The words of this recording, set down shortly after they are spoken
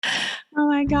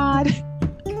my God.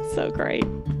 So great.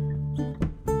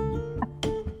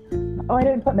 Oh, I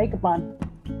didn't put makeup on.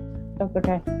 That's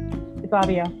okay. It's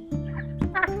audio.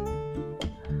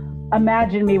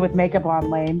 Imagine me with makeup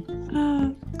on,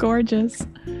 Lane. Gorgeous.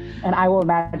 And I will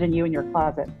imagine you in your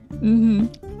closet. Mm-hmm.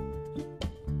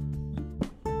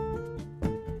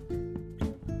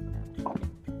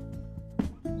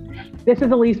 This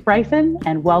is Elise Bryson,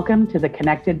 and welcome to the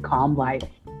Connected Calm Life.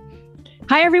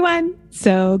 Hi, everyone.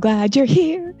 So glad you're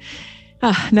here.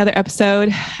 Another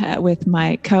episode with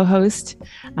my co-host.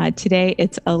 Today,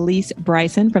 it's Elise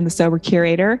Bryson from The Sober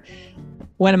Curator.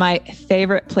 One of my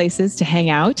favorite places to hang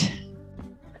out.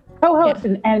 Co-host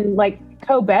and like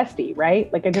co-bestie,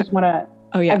 right? Like I just want to.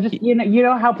 Oh yeah. You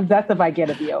know how possessive I get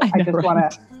of you.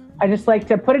 I just like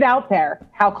to put it out there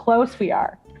how close we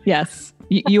are. Yes,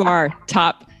 you are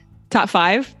top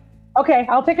five. Okay,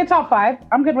 I'll take a top 5.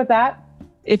 I'm good with that.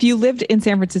 If you lived in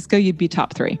San Francisco, you'd be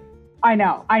top 3. I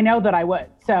know that I would.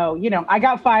 So, I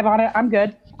got 5 on it. I'm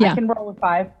good. Yeah. I can roll with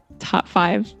 5. Top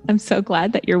 5. I'm so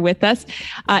glad that you're with us.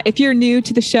 If you're new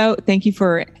to the show, thank you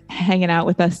for hanging out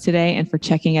with us today and for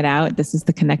checking it out. This is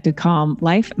the Connected Calm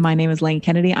Life. My name is Lane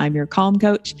Kennedy. I'm your calm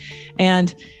coach.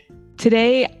 And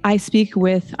today I speak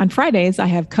on Fridays, I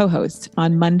have co-hosts.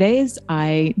 On Mondays,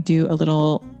 I do a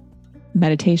little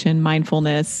meditation,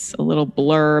 mindfulness, a little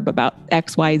blurb about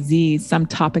XYZ, some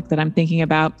topic that I'm thinking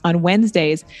about. On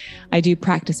Wednesdays, I do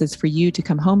practices for you to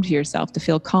come home to yourself, to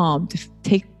feel calm, to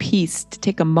take peace, to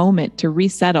take a moment to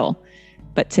resettle.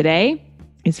 But today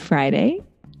is Friday,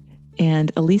 and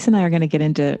Elise and I are going to get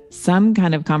into some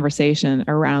kind of conversation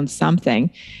around something.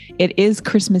 It is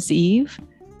Christmas Eve,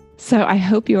 so I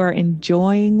hope you are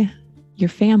enjoying your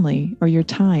family or your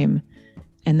time,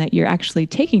 and that you're actually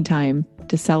taking time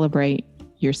to celebrate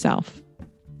yourself.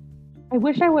 I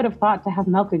wish I would have thought to have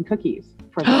milk and cookies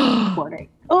for this morning.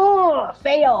 Oh,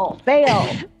 fail.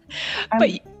 But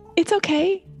it's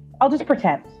okay. I'll just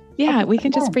pretend. Yeah, we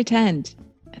can just pretend.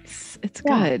 It's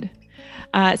good.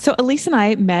 So Elise and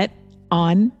I met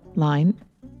online.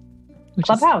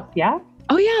 Clubhouse, yeah?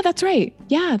 Oh, yeah, that's right.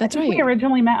 Yeah, that's right. We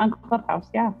originally met on Clubhouse,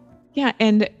 yeah. Yeah,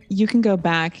 and you can go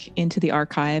back into the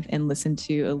archive and listen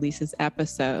to Elise's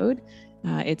episode.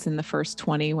 It's in the first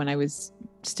 20 when I was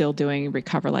still doing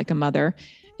Recover Like a Mother.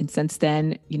 And since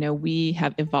then, we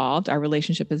have evolved. Our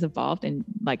relationship has evolved. And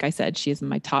like I said, she is in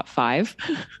my top 5.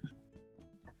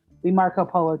 We Marco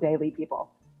Polo daily,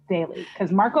 people. Daily.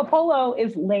 Because Marco Polo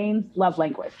is Lane's love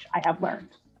language, I have learned.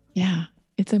 Yeah,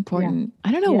 it's important. Yeah.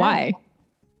 I don't know why.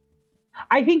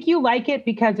 I think you like it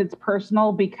because it's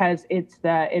personal, because it's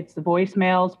the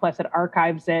voicemails, plus it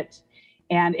archives it.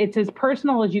 And it's as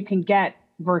personal as you can get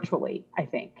virtually, I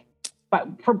think. But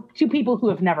for 2 people who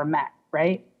have never met,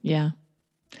 right? Yeah.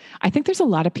 I think there's a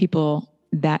lot of people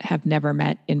that have never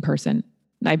met in person.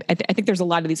 I think there's a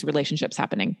lot of these relationships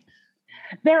happening.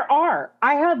 There are.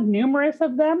 I have numerous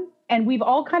of them. And we've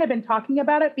all kind of been talking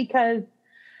about it because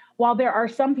while there are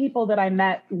some people that I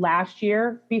met last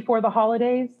year before the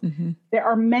holidays, there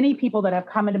are many people that have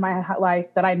come into my life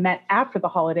that I met after the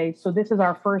holidays. So this is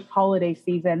our first holiday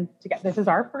season together. This is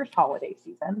our first holiday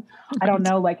season. I don't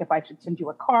know, if I should send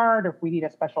you a card or if we need a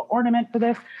special ornament for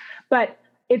this, but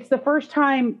it's the first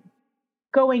time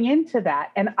going into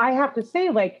that. And I have to say,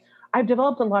 I've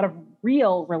developed a lot of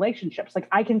real relationships.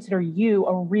 I consider you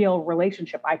a real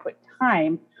relationship. I put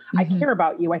time. I care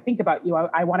about you. I think about you.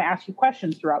 I want to ask you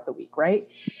questions throughout the week, right?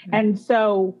 And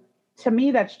so to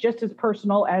me, that's just as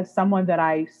personal as someone that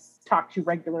I talk to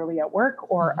regularly at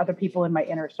work or other people in my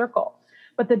inner circle.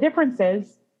 But the difference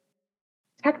is,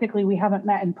 technically, we haven't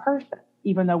met in person,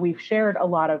 even though we've shared a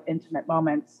lot of intimate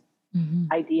moments,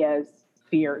 ideas,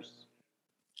 fears.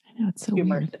 I know, it's so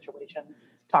humorous weird. Situation,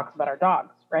 talks about our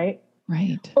dogs, right?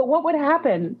 Right. But what would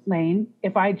happen, Lane,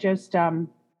 if I just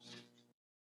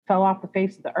fell off the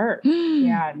face of the earth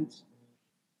and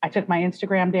I took my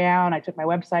Instagram down, I took my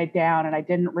website down, and I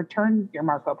didn't return your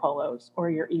Marco Polos or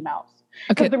your emails?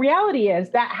 Because the reality is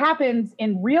that happens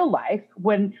in real life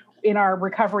when in our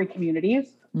recovery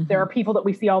communities, there are people that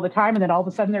we see all the time and then all of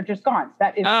a sudden they're just gone.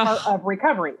 That is part of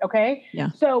recovery. Okay.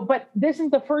 Yeah. So, but this is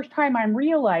the first time I'm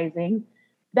realizing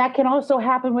that can also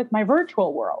happen with my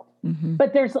virtual world,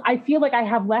 but I feel like I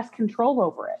have less control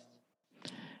over it.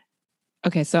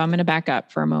 Okay, so I'm going to back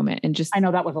up for a moment and just... I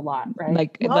know that was a lot,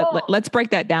 right? Let's break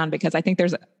that down because I think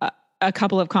there's a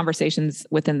couple of conversations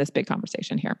within this big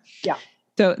conversation here. Yeah.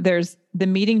 So there's the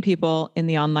meeting people in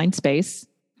the online space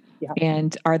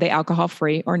and are they alcohol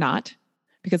free or not?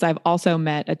 Because I've also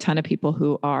met a ton of people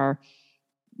who are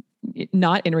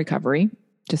not in recovery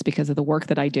just because of the work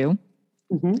that I do.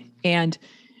 And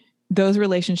those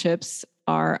relationships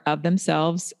are of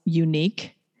themselves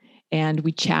unique and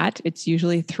we chat. It's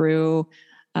usually through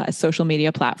a social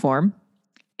media platform,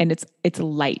 and it's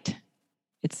light.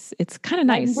 It's kind of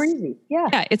nice. Breezy. Yeah.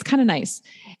 Yeah, it's kind of nice.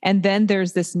 And then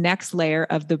there's this next layer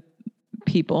of the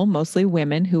people, mostly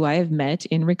women, who I have met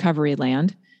in recovery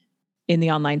land in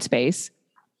the online space,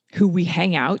 who we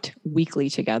hang out weekly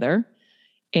together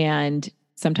and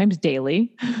sometimes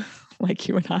daily, like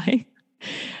you and I.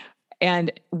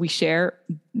 And we share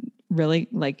really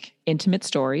like intimate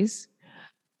stories,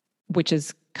 which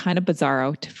is kind of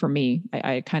bizarre for me.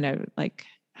 I kind of like,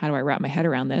 how do I wrap my head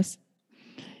around this?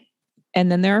 And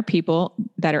then there are people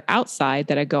that are outside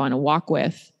that I go on a walk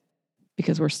with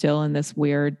because we're still in this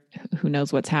weird, who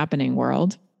knows what's happening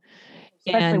world.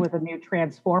 Especially with a new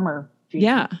transformer.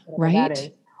 Yeah,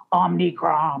 right.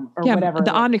 Omnicron or whatever.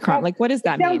 The Omnicron. Like, what does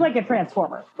that mean? Sounds like a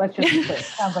transformer. Let's just be clear.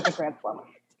 Sounds like a transformer.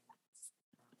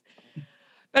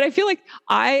 But I feel like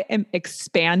I am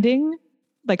expanding.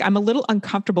 Like, I'm a little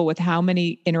uncomfortable with how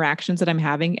many interactions that I'm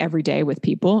having every day with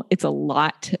people. It's a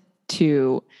lot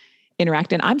to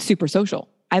interact. And I'm super social.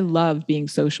 I love being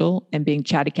social and being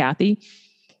chatty Cathy,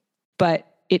 but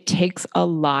it takes a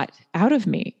lot out of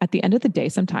me. At the end of the day,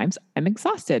 sometimes I'm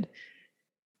exhausted.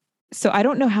 So I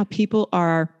don't know how people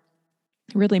are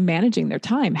really managing their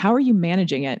time. How are you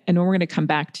managing it? And we're going to come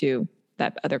back to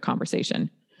that other conversation.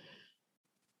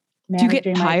 Do you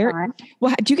get tired?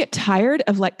 Well, do you get tired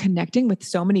of like connecting with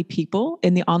so many people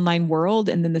in the online world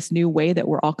and then this new way that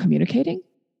we're all communicating?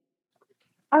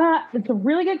 It's a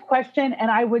really good question. And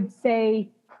I would say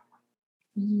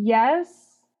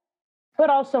yes, but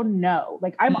also no.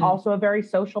 Like I'm also a very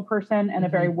social person and a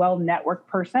very well-networked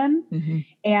person.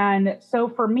 And so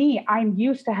for me, I'm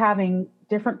used to having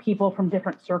different people from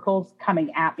different circles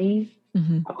coming at me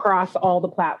across all the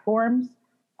platforms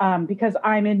because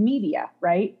I'm in media,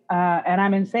 right? And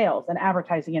I'm in sales and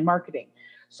advertising and marketing.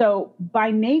 So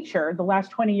by nature, the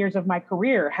last 20 years of my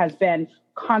career has been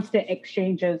constant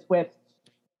exchanges with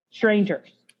strangers,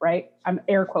 right? I'm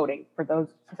air quoting for those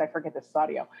because I forget this is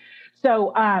audio.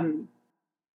 So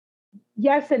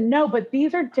yes and no, but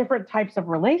these are different types of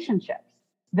relationships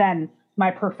than my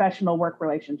professional work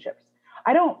relationships.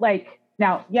 I don't like,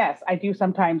 now, yes, I do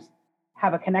sometimes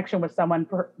have a connection with someone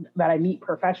that I meet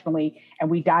professionally and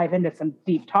we dive into some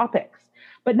deep topics,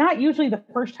 but not usually the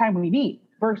first time we meet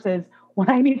versus when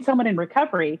I meet someone in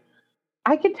recovery,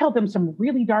 I can tell them some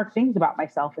really dark things about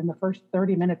myself in the first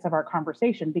 30 minutes of our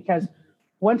conversation, because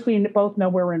once we both know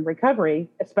we're in recovery,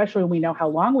 especially when we know how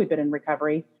long we've been in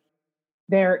recovery,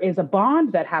 there is a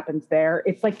bond that happens there.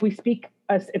 It's like we speak,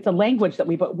 it's a language that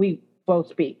we both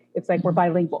speak. It's like we're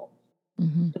bilingual.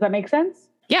 Does that make sense?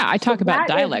 Yeah, I talk about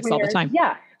dialects all the time.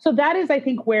 Yeah. So that is, I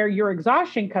think, where your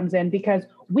exhaustion comes in, because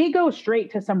we go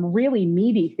straight to some really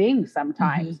meaty things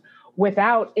sometimes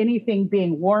without anything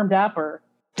being warmed up or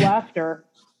fluffed or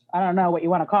I don't know what you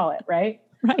want to call it, right?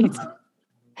 Right.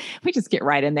 We just get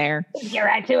right in there. Get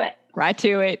right to it. Right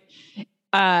to it.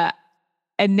 And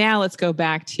now let's go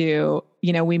back to,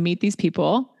 we meet these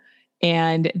people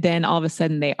and then all of a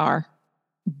sudden they are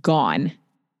gone.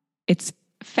 It's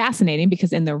fascinating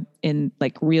because in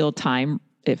like real time,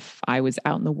 if I was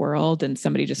out in the world and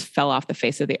somebody just fell off the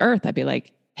face of the earth, I'd be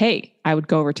like, hey, I would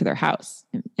go over to their house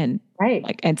and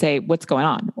say, what's going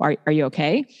on? Are you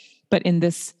okay? But in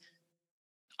this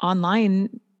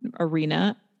online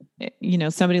arena,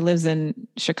 somebody lives in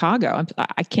Chicago.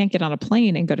 I can't get on a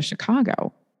plane and go to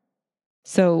Chicago.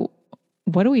 So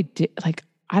what do we do? Like,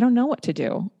 I don't know what to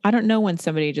do. I don't know when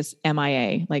somebody just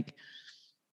MIA, like,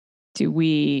 do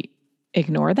we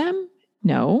ignore them?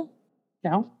 No.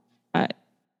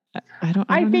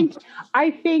 I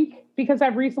think because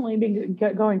I've recently been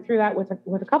going through that with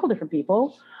a couple different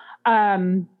people.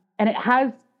 And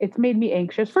it's made me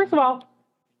anxious. First of all,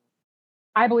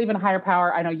 I believe in a higher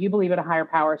power. I know you believe in a higher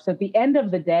power. So at the end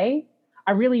of the day,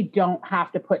 I really don't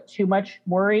have to put too much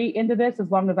worry into this as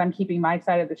long as I'm keeping my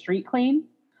side of the street clean.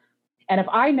 And if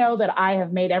I know that I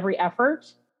have made every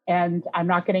effort and I'm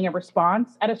not getting a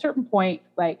response at a certain point,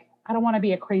 like, I don't want to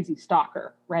be a crazy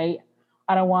stalker, right?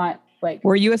 I don't want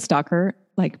Were you a stalker?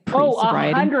 Like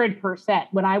pre-sobriety? 100%.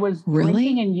 When I was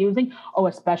drinking and using,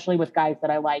 especially with guys that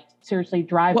I liked. Seriously,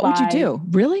 drive by. What would you do?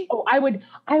 Really? I would,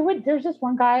 there's this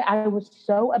one guy, I was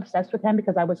so obsessed with him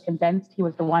because I was convinced he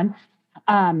was the one.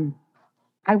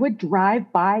 I would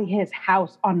drive by his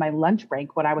house on my lunch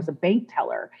break when I was a bank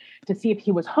teller to see if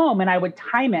he was home. And I would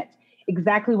time it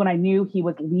exactly when I knew he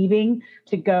was leaving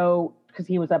to go, because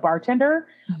he was a bartender.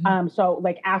 So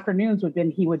like afternoons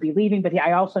he would be leaving, but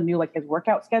I also knew like his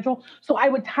workout schedule. So I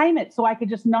would time it so I could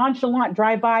just nonchalant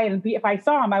drive by and if I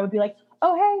saw him, I would be like,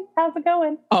 oh, hey, how's it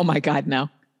going? Oh my God, no.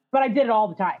 But I did it all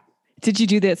the time. Did you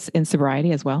do this in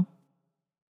sobriety as well?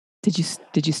 Did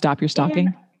you stop your stalking?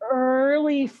 In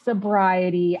early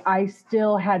sobriety, I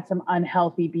still had some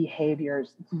unhealthy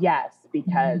behaviors. Yes,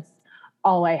 because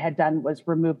all I had done was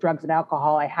remove drugs and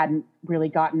alcohol. I hadn't really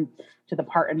gotten to the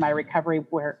part in my recovery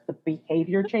where the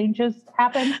behavior changes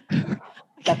happen.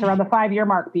 That's around the 5-year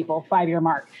mark, people. 5-year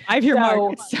mark. 5-year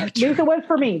mark. So Lisa was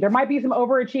for me. There might be some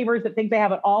overachievers that think they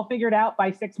have it all figured out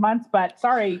by 6 months, but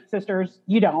sorry, sisters,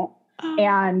 you don't.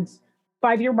 And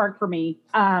 5-year mark for me.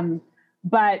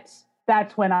 But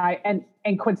that's when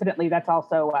and coincidentally, that's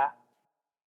also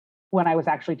when I was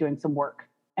actually doing some work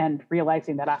and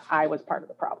realizing that I was part of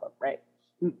the problem, right?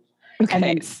 Okay. And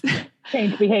then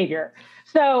change behavior.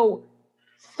 So,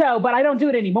 but I don't do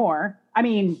it anymore. I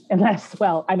mean,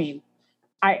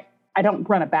 I don't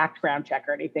run a background check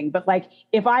or anything, but like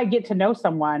if I get to know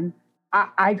someone,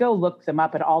 I go look them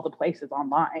up at all the places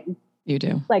online. You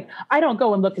do. Like I don't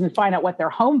go and look and find out what their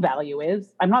home value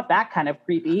is. I'm not that kind of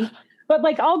creepy, but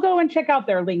like I'll go and check out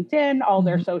their LinkedIn, all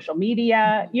their social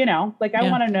media, like I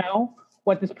want to know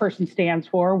what this person stands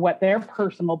for, what their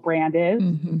personal brand is.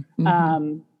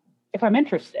 If I'm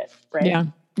interested, right? Yeah.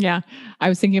 Yeah. I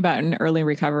was thinking about in early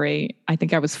recovery. I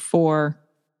think I was 4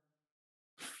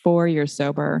 years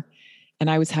sober,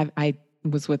 and I was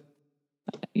with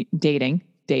dating.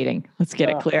 Let's get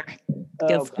it clear.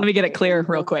 Let me get it clear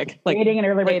real quick. Like dating and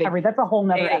early recovery. That's a whole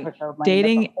nother episode.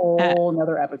 Dating. That's a whole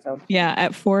nother episode. Yeah.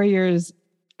 At 4 years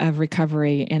of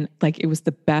recovery, and like, it was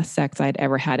the best sex I'd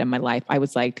ever had in my life. I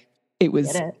was like, it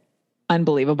was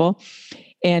unbelievable.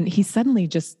 And he suddenly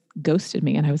just ghosted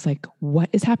me. And I was like, what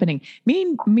is happening?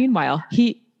 Meanwhile,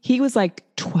 he was like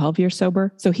 12 years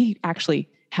sober. So he actually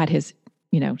had his,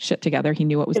 shit together. He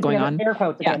knew what was going on. Air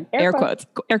quotes again. Air quotes.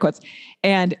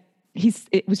 And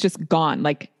it was just gone.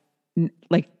 Like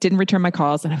didn't return my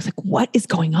calls. And I was like, what is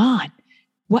going on?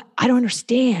 What? I don't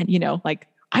understand. Like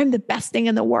I'm the best thing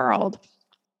in the world.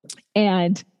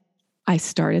 And I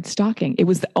started stalking. It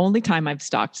was the only time I've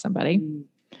stalked somebody.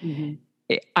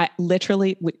 I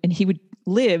literally, and he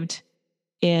lived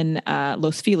in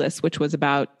Los Feliz, which was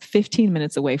about 15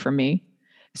 minutes away from me.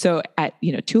 So at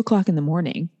 2:00 in the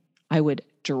morning, I would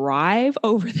drive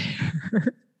over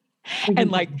there and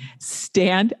like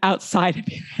stand outside of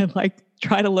him and like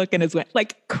try to look in his way,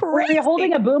 like crazy. Were you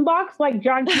holding a boombox like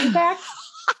John Cusack?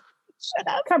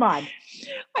 Come on.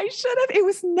 I should have. It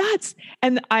was nuts.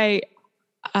 And I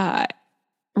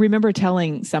remember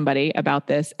telling somebody about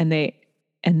this, and they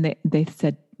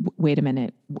said, wait a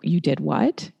minute, you did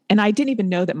what? And I didn't even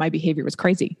know that my behavior was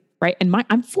crazy, right? And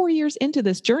I'm 4 years into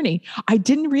this journey. I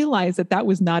didn't realize that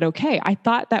was not okay. I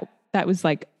thought that was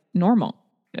like normal.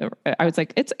 I was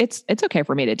like, it's okay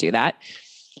for me to do that.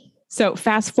 So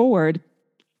fast forward,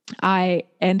 I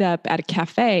end up at a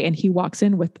cafe and he walks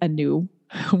in with a new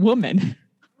woman.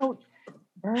 Oh,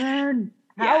 burn.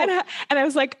 Yeah, and I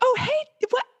was like, oh, hey,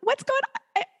 what's going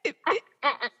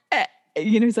on?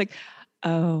 He's like,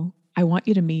 oh, I want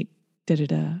you to meet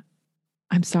da-da-da.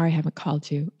 I'm sorry I haven't called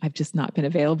you. I've just not been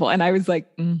available. And I was like,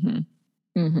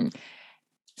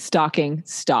 Stalking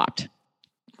stopped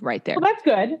right there. Well, that's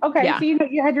good. Okay. Yeah. So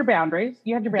you had your boundaries.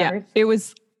 Yeah, it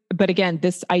was, but again,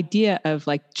 this idea of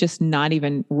like just not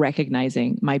even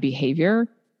recognizing my behavior.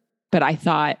 But I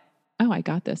thought, oh, I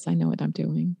got this. I know what I'm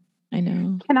doing. I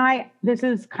know. This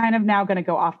is kind of now going to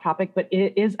go off topic, but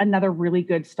it is another really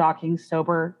good stalking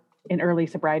sober in early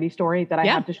sobriety story that I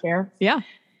have to share. Yeah.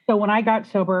 So when I got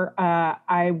sober,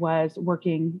 I was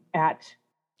working at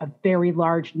a very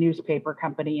large newspaper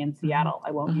company in Seattle.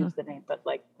 I won't use the name, but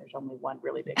like there's only one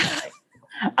really big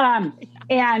one.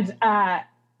 And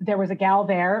there was a gal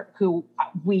there who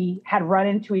we had run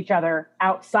into each other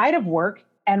outside of work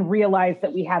and realized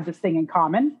that we had this thing in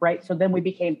common, right? So then we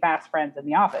became fast friends in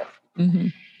the office.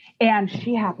 And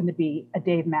she happened to be a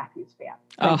Dave Matthews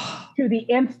fan, to the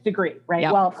nth degree, right?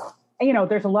 Yep. Well,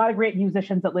 there's a lot of great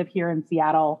musicians that live here in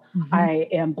Seattle. I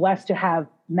am blessed to have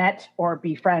met or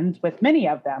be friends with many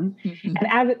of them. And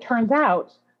as it turns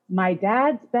out, my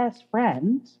dad's best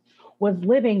friend was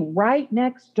living right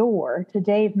next door to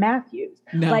Dave Matthews,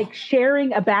 like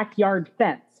sharing a backyard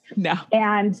fence.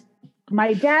 And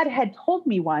my dad had told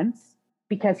me once,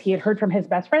 because he had heard from his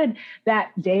best friend,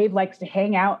 that Dave likes to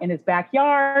hang out in his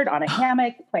backyard on a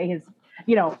hammock, play his,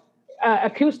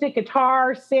 acoustic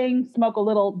guitar, sing, smoke a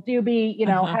little doobie,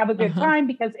 have a good time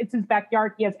because it's his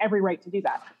backyard. He has every right to do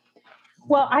that.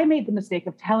 Well, I made the mistake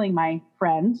of telling my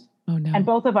friend, and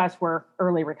both of us were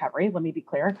early recovery, let me be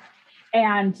clear,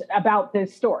 and about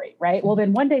this story, right? Well,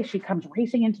 then one day she comes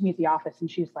racing into me at the office and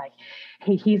she's like,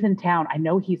 hey, he's in town. I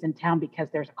know he's in town because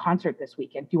there's a concert this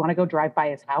weekend. Do you want to go drive by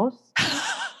his house?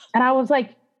 And I was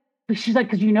like, she's like,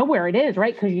 because you know where it is,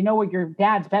 right? Because you know where your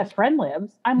dad's best friend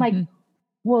lives. I'm like,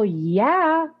 well,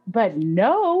 yeah, but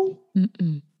no.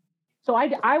 Mm-mm. So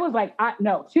I was like,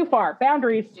 no, too far,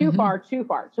 boundaries, too far, too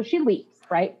far. So she leaves,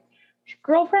 right?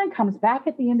 Girlfriend comes back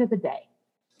at the end of the day.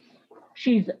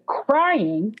 She's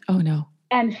crying. Oh no.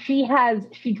 And she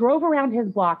drove around his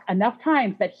block enough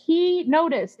times that he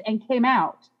noticed and came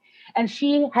out. And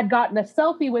she had gotten a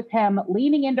selfie with him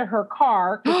leaning into her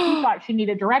car because she thought she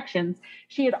needed directions.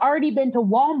 She had already been to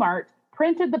Walmart,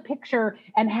 printed the picture,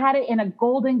 and had it in a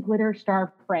golden glitter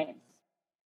star frame.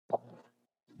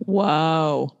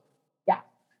 Whoa. Yeah.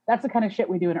 That's the kind of shit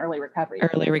we do in early recovery.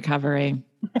 Early recovery.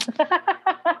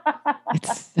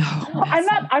 It's so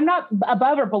messy. I'm not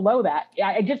above or below that.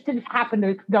 I just didn't happen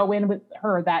to go in with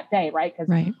her that day, right?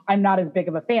 Because I'm not as big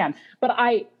of a fan. But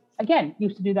I, again,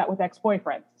 used to do that with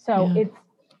ex-boyfriends. So it's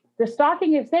the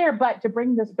stalking is there. But to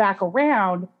bring this back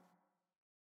around,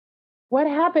 what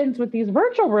happens with these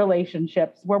virtual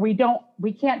relationships where we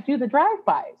can't do the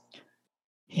drive-bys?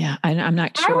 Yeah, I'm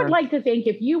not sure. I would like to think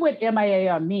if you went MIA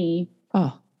on me,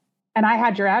 and I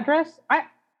had your address,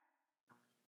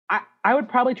 I would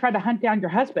probably try to hunt down your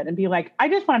husband and be like, I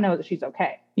just want to know that she's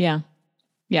okay. Yeah.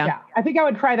 I think I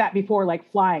would try that before like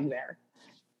flying there,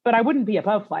 but I wouldn't be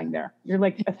above flying there. You're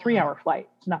like a 3-hour flight.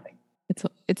 It's nothing.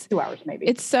 It's 2 hours maybe.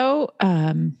 It's so,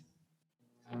 I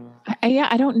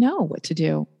don't know what to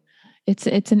do.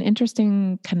 It's an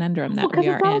interesting conundrum that we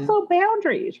are in. Because it's also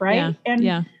boundaries, right? Yeah.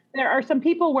 And there are some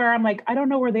people where I'm like, I don't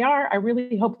know where they are. I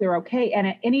really hope they're okay. And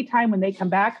at any time when they come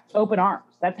back, open arms.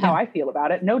 That's how I feel about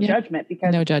it. No judgment,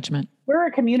 because no judgment. We're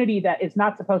a community that is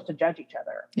not supposed to judge each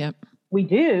other. Yep. We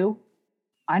do.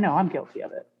 I know I'm guilty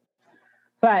of it,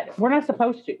 but we're not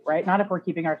supposed to, right? Not if we're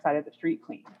keeping our side of the street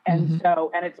clean. And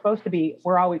and it's supposed to be,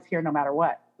 we're always here no matter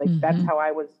what. Like that's how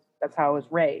I was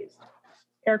raised.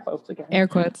 Air quotes again. Air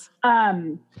quotes.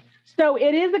 So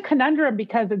it is a conundrum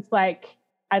because it's like,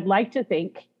 I'd like to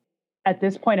think at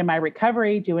this point in my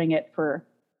recovery, doing it for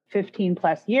 15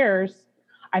 plus years,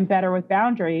 I'm better with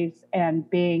boundaries and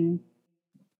being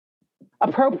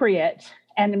appropriate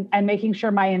and making sure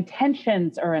my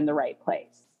intentions are in the right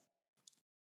place.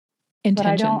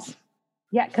 Intentions.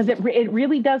 Because it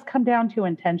really does come down to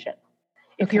intention.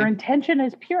 If your intention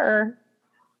is pure,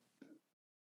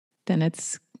 then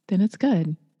it's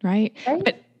good, right?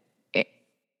 But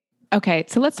okay,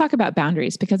 so let's talk about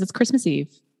boundaries, because it's Christmas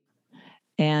Eve,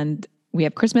 and we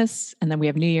have Christmas, and then we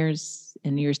have New Year's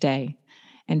and New Year's Day,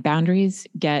 and boundaries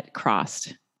get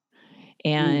crossed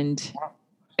and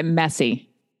messy.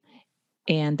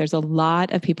 And there's a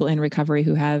lot of people in recovery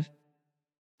who have,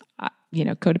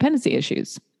 codependency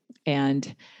issues,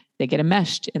 and they get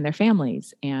enmeshed in their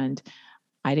families, and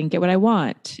I didn't get what I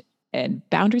want. And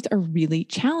boundaries are really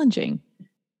challenging.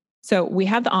 So we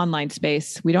have the online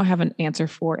space. We don't have an answer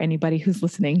for anybody who's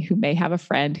listening who may have a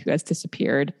friend who has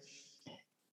disappeared.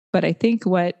 But I think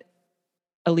what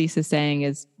Elise is saying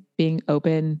is being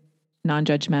open,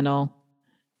 non-judgmental.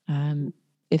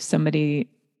 If somebody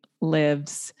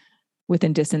lives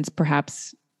within distance,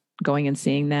 perhaps going and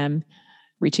seeing them,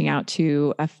 reaching out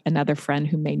to another friend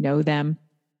who may know them.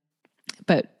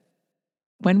 But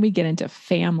when we get into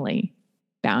family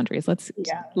boundaries,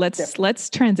 let's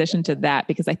transition to that,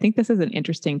 because I think this is an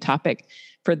interesting topic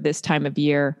for this time of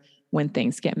year when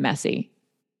things get messy,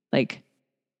 like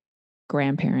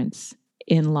grandparents,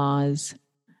 in-laws,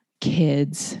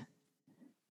 kids,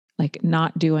 like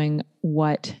not doing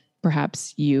what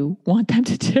perhaps you want them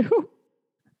to do.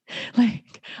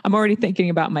 Like, I'm already thinking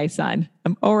about my son.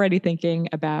 I'm already thinking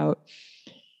about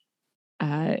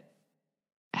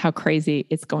how crazy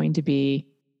it's going to be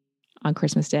on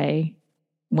Christmas Day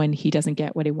when he doesn't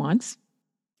get what he wants.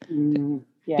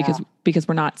 Because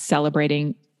we're not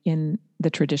celebrating in the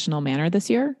traditional manner this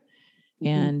year,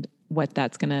 and what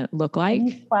that's going to look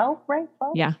like. 12, right?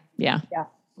 12? Yeah.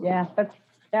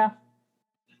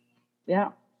 Yeah.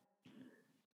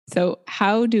 So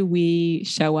how do we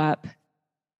show up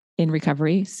in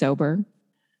recovery, sober,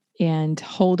 and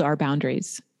hold our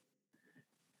boundaries,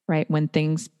 right? When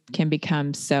things can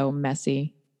become so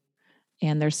messy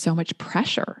and there's so much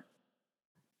pressure.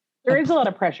 There is a lot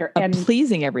of pressure. And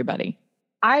pleasing everybody.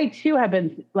 I too have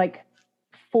been like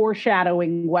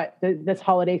foreshadowing what this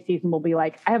holiday season will be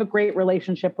like. I have a great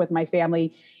relationship with my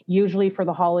family. Usually for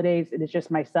the holidays, it is just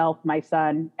myself, my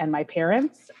son, and my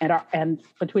parents. And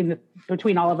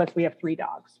between all of us, we have 3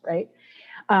 dogs, right?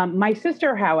 My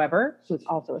sister, however, who's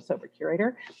also a sober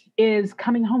curator, is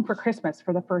coming home for Christmas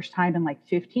for the first time in like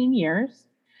 15 years.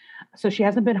 So she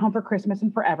hasn't been home for Christmas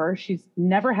in forever. She's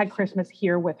never had Christmas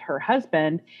here with her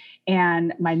husband.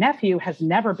 And my nephew has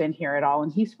never been here at all,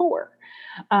 and he's 4.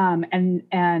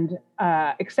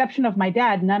 Exception of my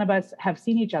dad, none of us have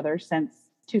seen each other since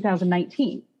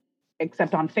 2019.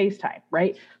 except on FaceTime,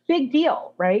 right? Big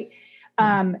deal, right?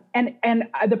 And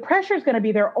the pressure is going to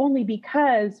be there only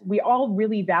because we all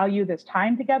really value this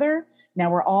time together. Now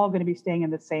we're all going to be staying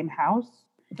in the same house.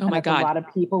 Oh my God. A lot of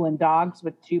people and dogs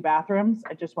with 2 bathrooms.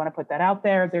 I just want to put that out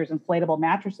there. There's inflatable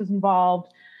mattresses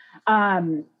involved.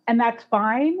 And that's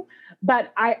fine.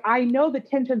 But I know the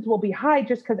tensions will be high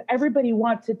just because everybody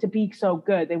wants it to be so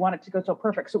good. They want it to go so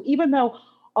perfect. So even though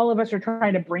all of us are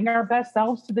trying to bring our best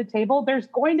selves to the table, there's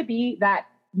going to be that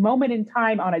moment in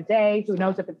time on a day, who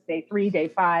knows if it's day 3, day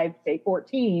 5, day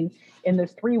 14, in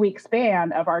this 3-week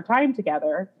span of our time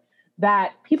together,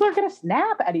 that people are going to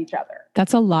snap at each other.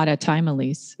 That's a lot of time,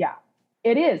 Elise. Yeah,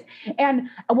 it is. And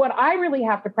what I really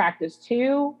have to practice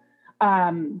too,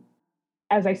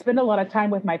 as I spend a lot of time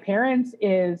with my parents,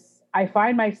 is I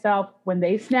find myself, when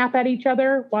they snap at each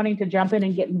other, wanting to jump in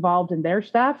and get involved in their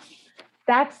stuff.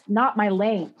 That's not my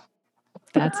lane.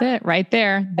 That's it right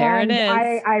there. There and it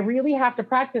is. I really have to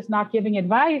practice not giving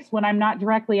advice when I'm not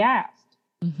directly asked.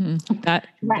 Mm-hmm.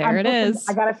 There it is.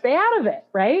 I got to stay out of it,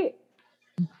 right?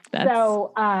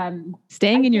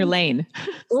 Staying in your lane.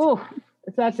 Ooh,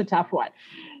 that's a tough one.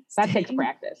 That takes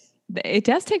practice. It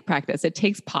does take practice. It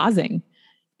takes pausing.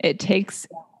 It takes,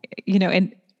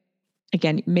 and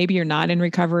again, maybe you're not in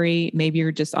recovery. Maybe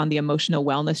you're just on the emotional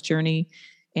wellness journey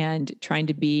and trying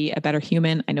to be a better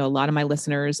human. I know a lot of my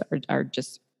listeners are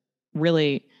just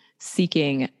really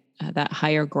seeking that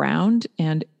higher ground.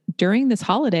 And during this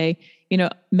holiday,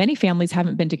 many families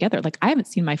haven't been together. Like, I haven't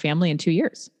seen my family in 2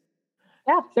 years.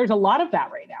 Yeah, there's a lot of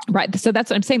that right now. Right. So that's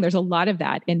what I'm saying. There's a lot of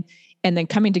that. And then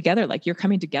coming together, like you're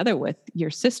coming together with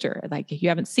your sister, like you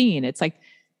haven't seen. It's like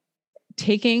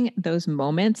taking those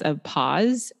moments of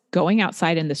pause, going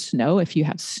outside in the snow, if you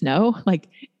have snow, like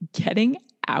getting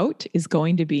out is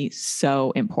going to be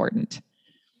so important.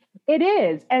 It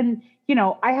is. And,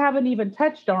 I haven't even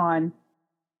touched on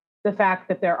the fact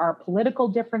that there are political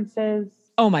differences.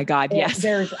 Oh my God, yes.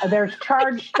 There's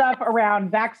charged stuff around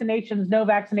vaccinations, no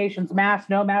vaccinations, mask,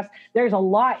 no mask. There's a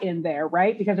lot in there,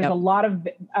 right? Because there's a lot of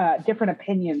different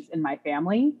opinions in my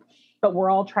family, but we're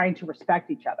all trying to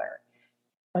respect each other.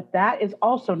 But that is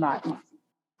also not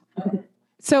easy.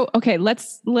 So, okay,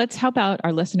 let's help out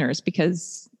our listeners,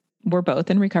 because we're both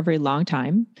in recovery a long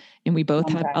time and we both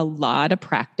have a lot of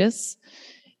practice.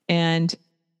 And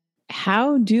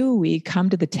how do we come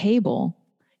to the table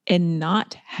and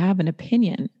not have an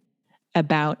opinion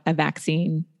about a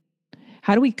vaccine?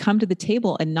 How do we come to the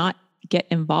table and not get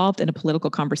involved in a political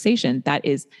conversation that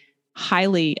is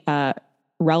highly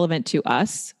relevant to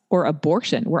us, or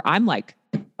abortion, where I'm like,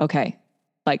 okay,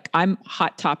 like I'm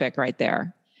hot topic right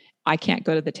there. I can't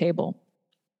go to the table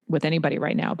with anybody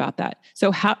right now about that.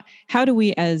 So how do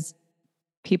we, as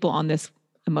people on this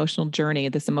emotional journey,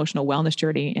 this emotional wellness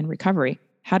journey in recovery,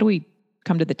 how do we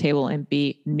come to the table and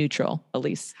be neutral?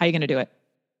 Elise, how are you going to do it?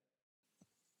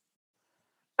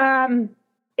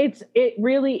 It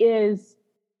really is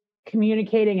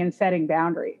communicating and setting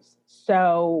boundaries.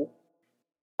 So,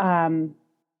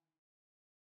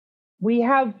 we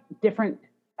have different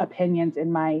opinions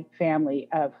in my family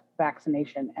of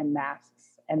vaccination and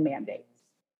masks and mandates.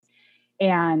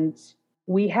 And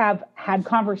we have had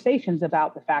conversations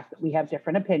about the fact that we have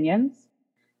different opinions.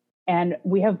 And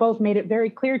we have both made it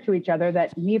very clear to each other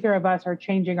that neither of us are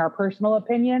changing our personal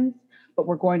opinions, but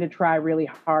we're going to try really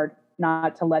hard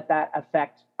not to let that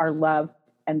affect our love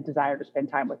and desire to spend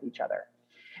time with each other.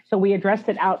 So we addressed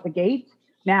it out the gate.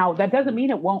 Now, that doesn't mean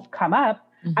it won't come up.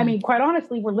 Mm-hmm. I mean, quite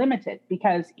honestly, we're limited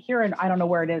because here I don't know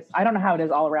where it is. I don't know how it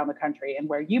is all around the country and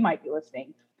where you might be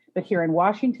listening. But here in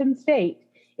Washington State,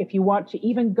 if you want to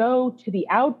even go to the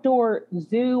outdoor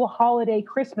zoo holiday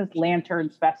Christmas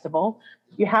lanterns festival,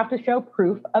 you have to show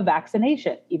proof of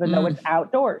vaccination, even though it's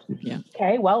outdoors. Yeah.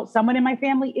 Okay, well, someone in my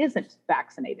family isn't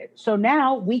vaccinated. So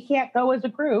now we can't go as a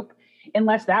group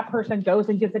unless that person goes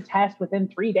and gets a test within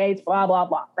 3 days, blah, blah,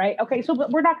 blah, right? Okay, so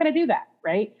we're not going to do that,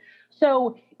 right?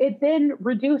 So it then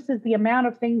reduces the amount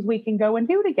of things we can go and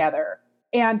do together.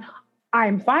 And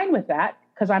I'm fine with that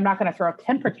because I'm not going to throw a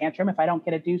temper tantrum if I don't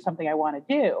get to do something I want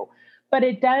to do. But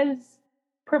it does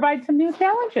provide some new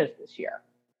challenges this year,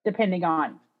 depending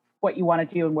on what you want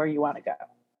to do and where you want to go,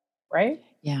 right?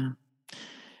 Yeah.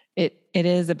 It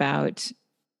is about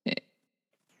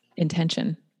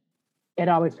intention. It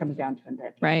always comes down to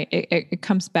intention. Right. It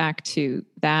comes back to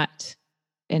that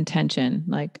intention.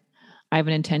 Like, I have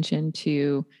an intention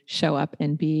to show up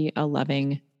and be a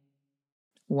loving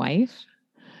wife.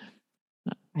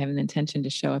 I have an intention to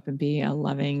show up and be a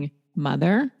loving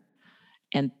mother.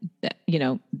 And,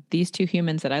 these two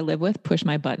humans that I live with push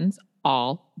my buttons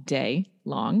all day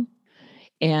long.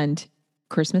 And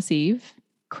Christmas Eve,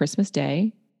 Christmas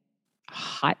Day,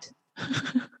 hot,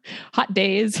 hot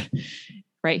days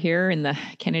right here in the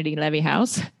Kennedy Levy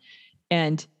house.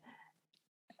 And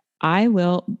I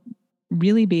will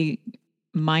really be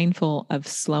mindful of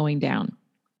slowing down.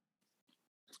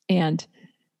 And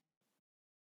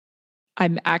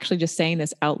I'm actually just saying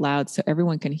this out loud so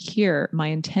everyone can hear my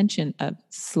intention of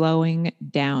slowing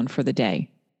down for the day,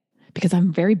 because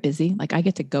I'm very busy. Like I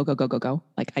get to go.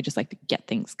 Like I just like to get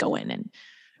things going. And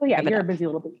you're a busy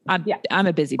little bee. I'm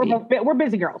a busy bee. We're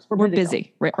busy girls. We're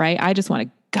busy, right? I just want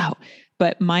to go.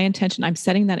 But my intention, I'm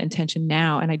setting that intention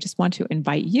now. And I just want to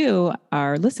invite you,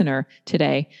 our listener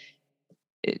today,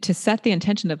 to set the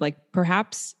intention of like,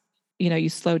 perhaps, you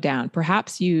slow down.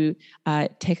 Perhaps you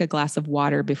take a glass of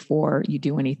water before you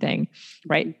do anything,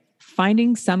 right?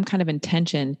 Finding some kind of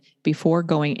intention before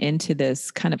going into this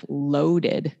kind of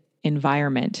loaded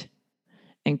environment.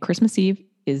 And Christmas Eve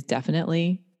is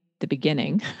definitely the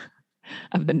beginning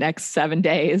of the next 7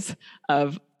 days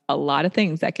of a lot of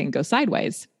things that can go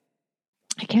sideways.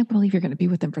 I can't believe you're going to be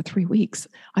with them for 3 weeks.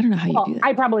 I don't know how you do that.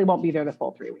 I probably won't be there the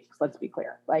full 3 weeks. Let's be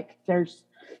clear. Like there's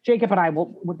Jacob and I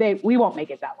we won't make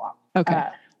it that long. Okay.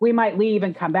 We might leave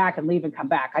and come back and leave and come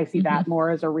back. I see that more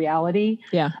as a reality.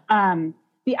 Yeah.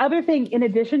 The other thing, in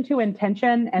addition to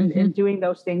intention and doing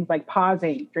those things like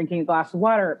pausing, drinking a glass of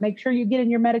water, make sure you get in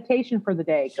your meditation for the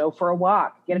day, go for a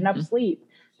walk, get enough sleep,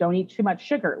 don't eat too much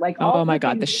sugar. Like, oh my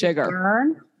God, the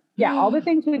sugar. All the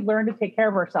things we've learned to take care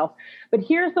of ourselves. But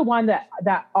here's the one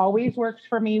that always works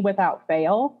for me without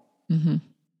fail.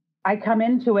 I come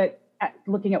into it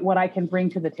looking at what I can bring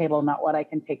to the table, not what I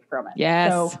can take from it.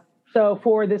 Yes. So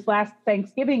for this last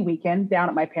Thanksgiving weekend down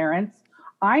at my parents',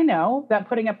 I know that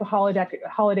putting up the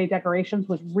holiday decorations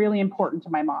was really important to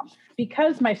my mom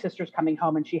because my sister's coming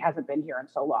home and she hasn't been here in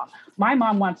so long. My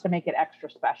mom wants to make it extra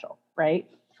special, right?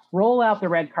 Roll out the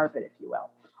red carpet, if you will.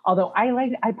 Although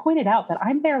I pointed out that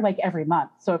I'm there like every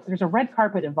month. So if there's a red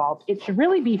carpet involved, it should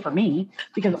really be for me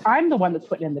because I'm the one that's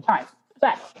putting in the time.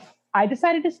 But I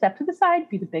decided to step to the side,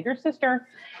 be the bigger sister.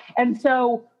 And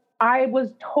so I was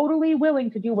totally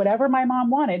willing to do whatever my mom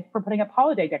wanted for putting up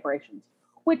holiday decorations,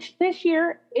 which this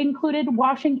year included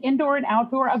washing indoor and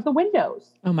outdoor of the windows.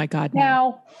 Oh my God.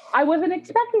 Now, I wasn't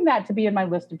expecting that to be in my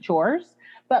list of chores,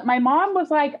 but my mom was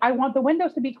like, I want the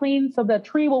windows to be clean so the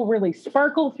tree will really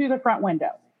sparkle through the front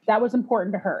window. That was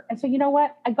important to her. And so, you know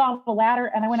what? I got a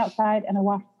ladder and I went outside and I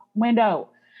washed the window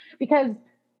because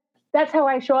that's how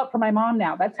I show up for my mom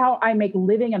now. That's how I make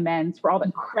living amends for all the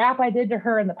crap I did to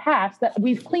her in the past that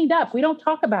we've cleaned up. We don't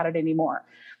talk about it anymore.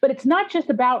 But it's not just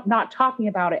about not talking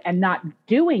about it and not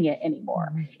doing it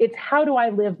anymore. It's how do I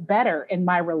live better in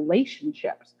my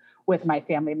relationships with my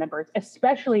family members,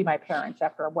 especially my parents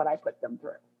after what I put them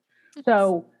through.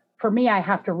 So for me, I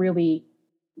have to really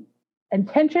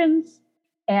intentions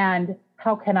and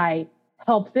how can I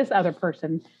help this other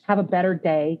person have a better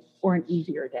day or an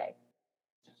easier day.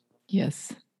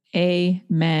 Yes.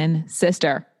 Amen,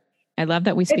 sister. I love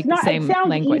that we speak the same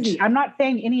language. Easy. I'm not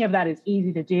saying any of that is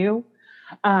easy to do,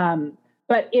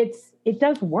 but it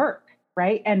does work,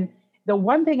 right? And the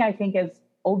one thing I think as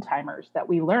old timers that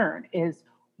we learn is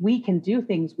we can do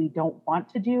things we don't want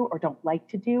to do or don't like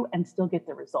to do and still get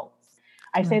the results.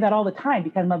 I say that all the time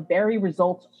because I'm a very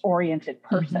results-oriented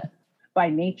person by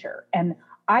nature. And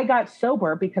I got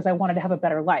sober because I wanted to have a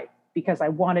better life, because I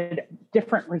wanted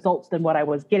different results than what I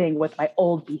was getting with my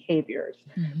old behaviors.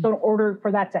 So in order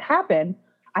for that to happen,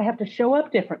 I have to show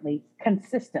up differently,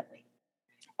 consistently.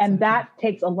 And that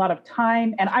takes a lot of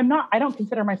time. And I don't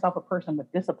consider myself a person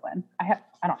with discipline. I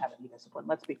don't have any discipline.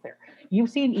 Let's be clear. You've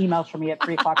seen emails from me at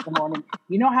 3:00 in the morning.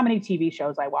 You know how many TV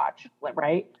shows I watch,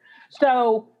 right?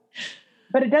 So,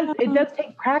 but it does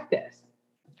take practice.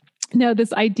 No,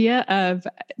 this idea of,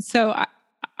 so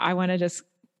I want to just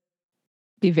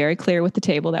be very clear with the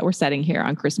table that we're setting here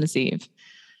on Christmas Eve.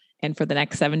 And for the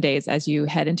next 7 days, as you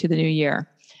head into the new year,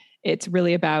 it's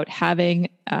really about having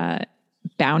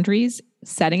boundaries,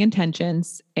 setting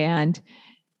intentions, and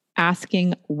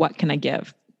asking, what can I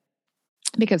give?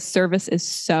 Because service is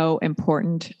so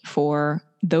important for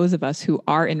those of us who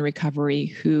are in recovery,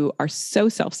 who are so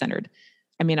self-centered.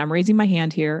 I mean, I'm raising my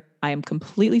hand here. I am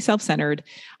completely self-centered.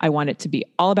 I want it to be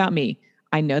all about me.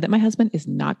 I know that my husband is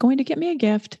not going to get me a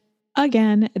gift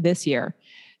again this year.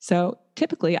 So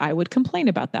typically I would complain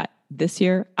about that. This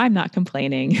year, I'm not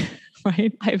complaining,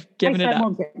 right? I've given it up.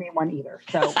 Won't get me one either.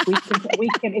 So we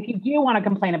can, if you do want to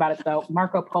complain about it though,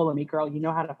 Marco Polo me, girl, you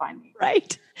know how to find me.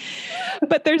 Right.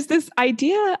 But there's this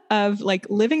idea of like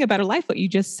living a better life. What you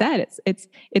just said,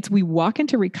 it's we walk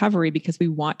into recovery because we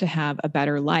want to have a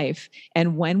better life.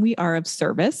 And when we are of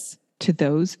service to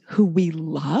those who we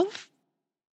love,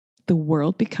 the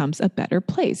world becomes a better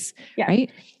place, Yes.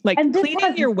 right? Like And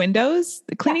cleaning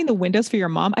the windows for your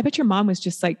mom. I bet your mom was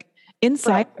just like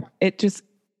inside.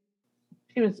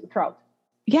 She was thrilled.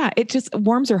 Yeah. It just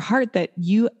warms her heart that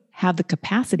you have the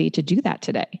capacity to do that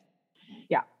today.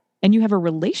 Yeah. And you have a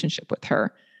relationship with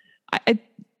her.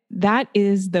 That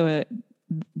is the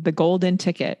golden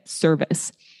ticket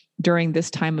service during this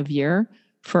time of year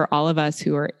for all of us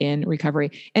who are in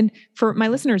recovery. And for my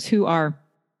listeners who are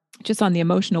just on the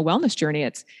emotional wellness journey,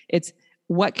 it's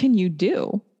what can you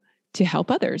do to help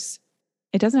others?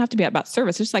 It doesn't have to be about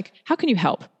service. It's just like, how can you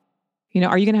help?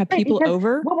 Are you going to have people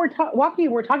over? What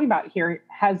we're talking about here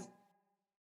has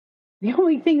the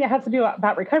only thing that has to do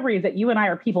about recovery is that you and I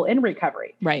are people in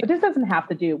recovery. Right. But this doesn't have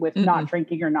to do with not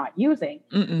drinking or not using.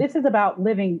 This is about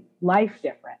living life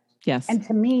different. Yes. And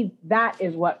to me, that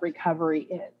is what recovery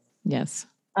is. Yes.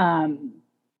 And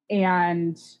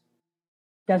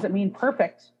doesn't mean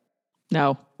perfect.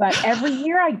 No. But every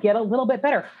year I get a little bit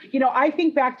better. I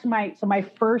think back to my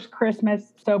first Christmas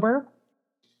sober.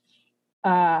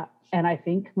 And I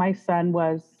think my son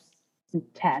was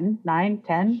 9,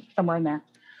 10, somewhere in there.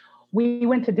 We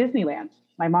went to Disneyland.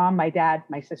 My mom, my dad,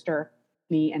 my sister,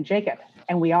 me, and Jacob.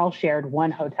 And we all shared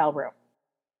one hotel room.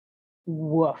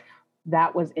 Woof.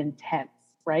 That was intense,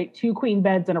 right? 2 queen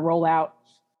beds and a rollout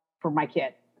for my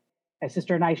kid. My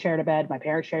sister and I shared a bed. My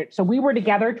parents shared. So we were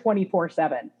together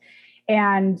 24/7.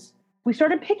 And we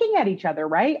started picking at each other,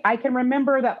 right? I can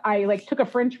remember that I took a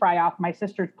French fry off my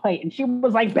sister's plate and she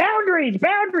was like, boundaries,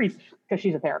 because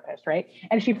she's a therapist, right?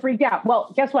 And she freaked out.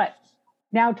 Well, guess what?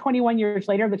 Now, 21 years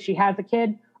later that she has a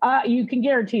kid, you can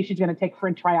guarantee she's going to take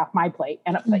French fry off my plate.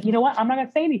 And you know what? I'm not going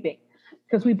to say anything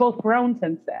because we've both grown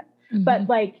since then. Mm-hmm.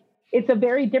 But it's a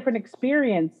very different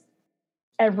experience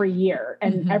every year.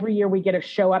 And every year we get to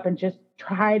show up and just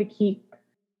try to keep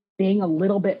being a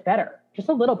little bit better. Just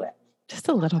a little bit. Just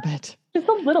a little bit. Just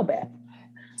a little bit.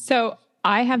 So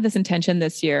I have this intention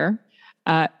this year.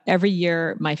 Every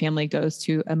year, my family goes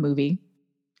to a movie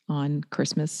on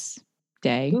Christmas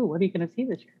Day. Ooh, what are you going to see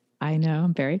this year? I know.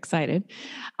 I'm very excited.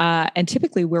 And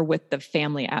typically we're with the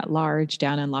family at large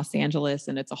down in Los Angeles.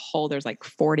 And there's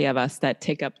 40 of us that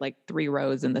take up 3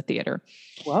 rows in the theater.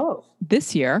 Whoa.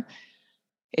 This year,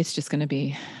 it's just going to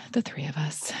be the 3 of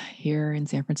us here in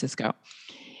San Francisco.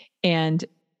 And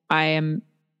I am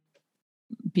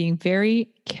being very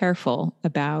careful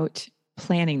about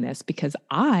planning this because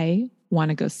I want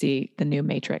to go see the new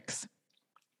Matrix.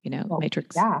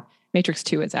 Matrix. Yeah. Matrix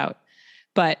 2 is out,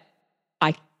 but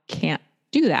I can't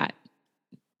do that,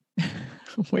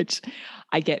 which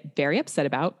I get very upset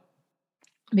about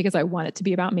because I want it to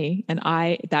be about me. And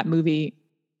that movie,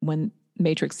 when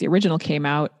Matrix, the original, came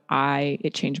out,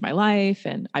 it changed my life,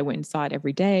 and I went and saw it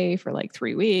every day for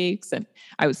 3 weeks, and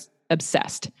I was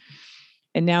obsessed.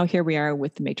 And now here we are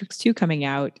with the Matrix 2 coming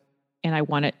out, and I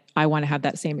want to have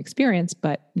that same experience,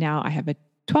 but now I have a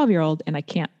 12-year-old and I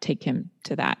can't take him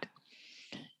to that.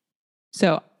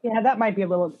 So yeah, that might be a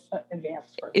little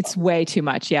advanced. It's way too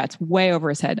much. Yeah, it's way over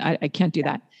his head. I can't do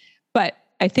that. But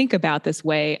I think about this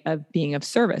way of being of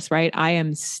service, right?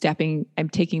 I'm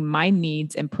taking my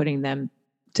needs and putting them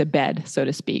to bed, so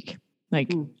to speak.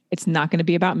 It's not going to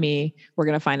be about me. We're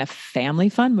going to find a family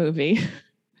fun movie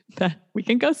that we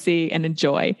can go see and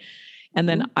enjoy. And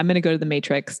then I'm going to go to the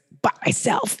Matrix by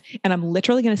myself. And I'm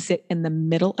literally going to sit in the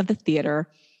middle of the theater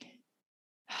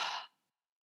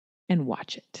and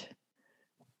watch it.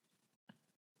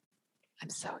 I'm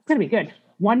so excited. It's going to be good.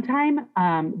 One time,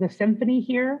 the symphony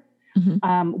here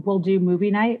will do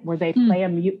movie night where they play a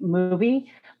movie,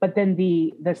 but then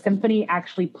the symphony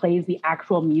actually plays the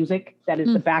actual music that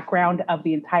is the background of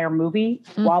the entire movie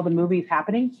while the movie's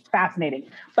happening. It's fascinating.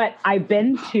 But I've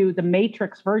been to the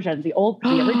Matrix version, the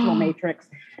original Matrix,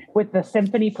 with the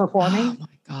symphony performing. Oh my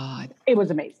God. It was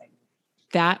amazing.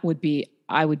 That would be,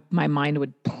 my mind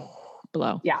would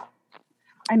blow. Yeah.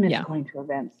 I miss going to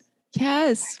events.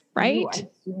 Yes. Right. I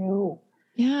do.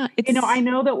 Yeah. I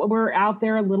know that we're out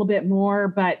there a little bit more,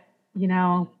 but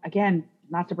again,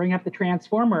 not to bring up the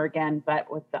Transformer again,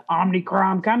 but with the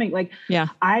Omnicron coming,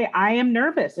 I am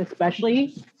nervous,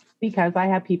 especially because I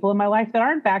have people in my life that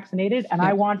aren't vaccinated and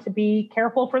I want to be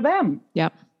careful for them.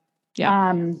 Yep.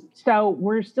 Yeah. So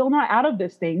we're still not out of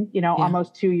this thing,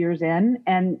 almost 2 years in,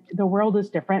 and the world is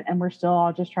different and we're still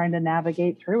all just trying to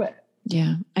navigate through it.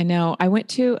 Yeah, I know. I went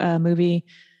to a movie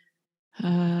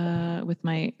with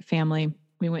my family.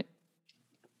 We went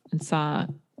and saw,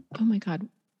 oh my God,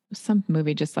 some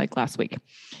movie just last week.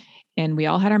 And we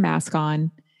all had our mask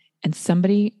on and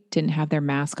somebody didn't have their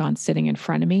mask on sitting in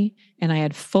front of me. And I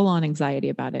had full on anxiety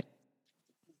about it.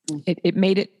 It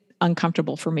made it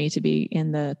uncomfortable for me to be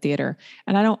in the theater.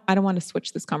 And I don't want to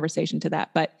switch this conversation to that,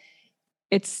 but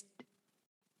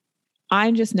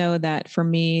I just know that for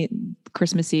me,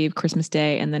 Christmas Eve, Christmas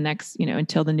Day, and the next,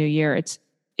 until the new year, it's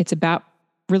about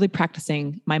really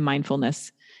practicing my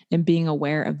mindfulness and being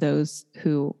aware of those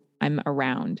who I'm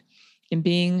around and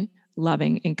being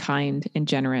loving and kind and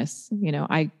generous.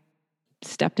 I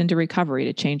stepped into recovery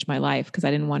to change my life because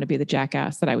I didn't want to be the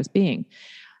jackass that I was being.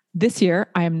 This year,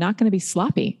 I am not going to be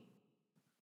sloppy.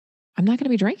 I'm not going to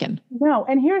be drinking. No.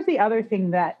 And here's the other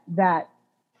thing that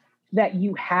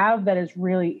you have that is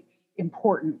really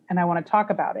important. And I want to talk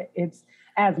about it. It's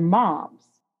as moms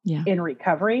in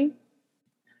recovery,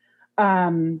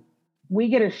 we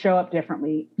get to show up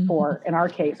differently for, in our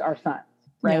case, our sons,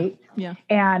 right? Yeah.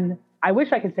 And I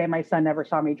wish I could say my son never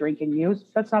saw me drink and use.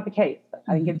 That's not the case.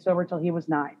 I didn't get sober till he was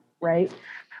 9, right?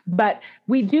 But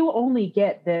we do only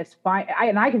get this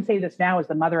and I can say this now as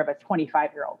the mother of a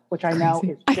 25-year-old, which I know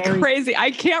is very crazy.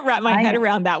 I can't wrap my head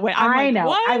around that way. I know.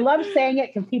 What? I love saying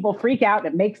it because people freak out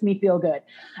and it makes me feel good.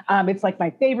 It's like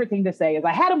my favorite thing to say is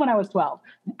I had him when I was 12.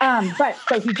 But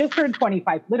so he just turned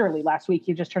 25, literally last week,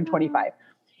 he just turned 25.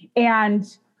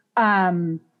 And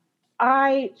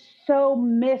I so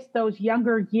miss those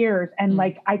younger years and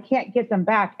I can't get them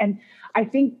back. And I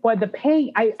think the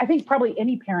pain, I think probably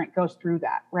any parent goes through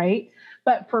that, right?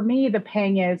 But for me, the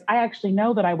pain is I actually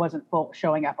know that I wasn't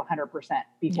showing up 100%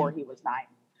 before he was 9.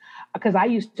 Because I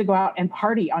used to go out and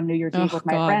party on New Year's Eve with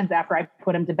my friends after I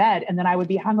put him to bed. And then I would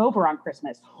be hungover on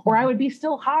Christmas, or I would be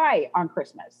still high on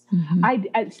Christmas.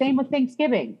 Same with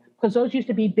Thanksgiving, because those used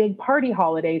to be big party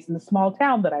holidays in the small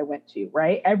town that I went to,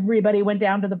 right? Everybody went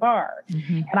down to the bar.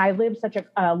 And I lived such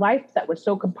a life that was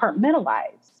so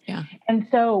compartmentalized. Yeah. And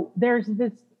so there's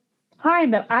this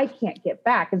time that I can't get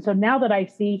back. And so now that I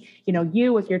see,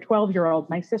 you with your 12-year-old,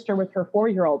 my sister with her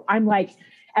 4-year-old, I'm like,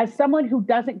 as someone who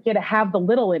doesn't get to have the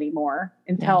little anymore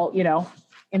until,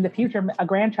 in the future, a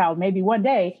grandchild, maybe one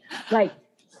day,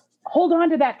 hold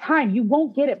on to that time. You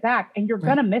won't get it back and you're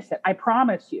going to miss it. I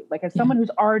promise you. As someone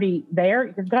who's already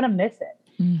there, you're going to miss it.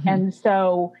 And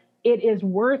so it is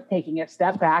worth taking a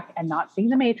step back and not seeing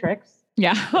the Matrix.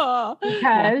 Yeah.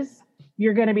 Because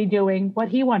you're going to be doing what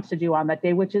he wants to do on that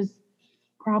day, which is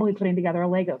probably putting together a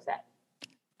Lego set.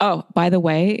 Oh, by the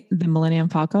way, the Millennium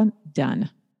Falcon, done.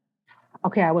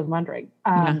 Okay, I was wondering.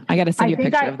 I got to send you a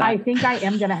picture of that. I think I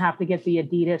am going to have to get the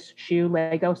Adidas shoe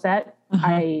Lego set.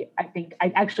 I think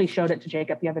I actually showed it to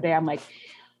Jacob the other day. I'm like,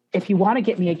 if you want to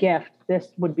get me a gift, this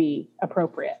would be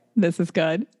appropriate. This is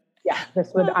good. Yeah,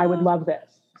 I would love this.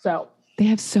 So they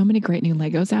have so many great new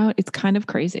Legos out. It's kind of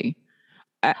crazy.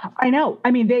 I know. I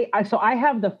mean, so I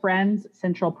have the Friends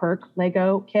Central Perk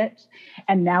Lego kit,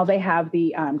 and now they have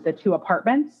the 2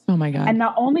 apartments. Oh my God. And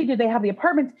not only do they have the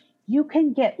apartments, you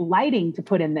can get lighting to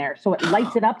put in there. So it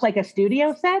lights it up like a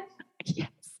studio set. Yes.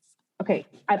 Okay.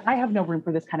 I have no room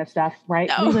for this kind of stuff, right?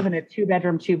 No. We live in a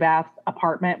 2-bedroom, 2-bath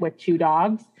apartment with 2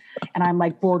 dogs, and I'm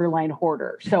like borderline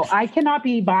hoarder. So I cannot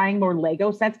be buying more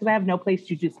Lego sets because I have no place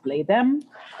to display them.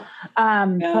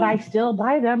 But I still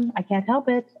buy them. I can't help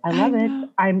it. I love it.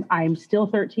 I'm still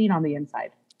 13 on the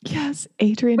inside. Yes.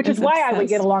 Adrian. Which is why obsessed. I would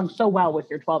get along so well with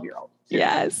your 12-year-old.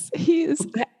 Yes. He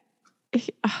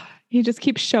just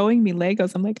keeps showing me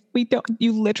Legos. I'm like,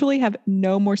 you literally have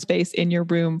no more space in your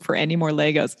room for any more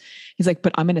Legos. He's like,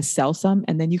 but I'm going to sell some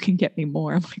and then you can get me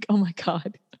more. I'm like, oh my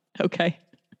God. Okay.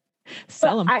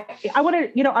 Sell them. I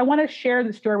want to share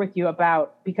the story with you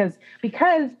about, because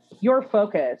your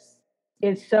focus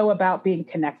is so about being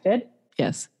connected.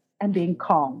 Yes. And being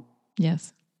calm.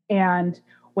 Yes. And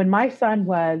when my son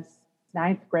was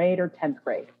 9th grade or 10th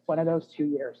grade, one of those 2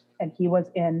 years, and he was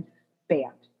in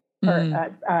band.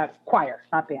 Choir,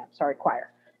 not band, sorry, choir.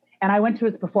 And I went to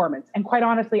his performance. And quite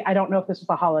honestly, I don't know if this was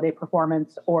a holiday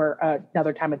performance or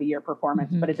another time of the year performance,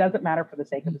 but it doesn't matter for the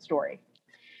sake of the story.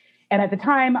 And at the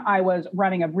time, I was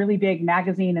running a really big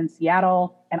magazine in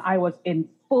Seattle, and I was in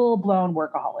full-blown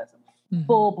workaholism,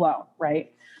 full-blown,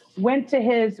 right? Went to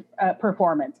his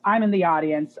performance. I'm in the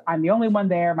audience. I'm the only one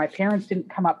there. My parents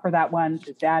didn't come up for that one.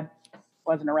 His dad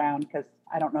wasn't around because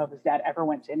I don't know if his dad ever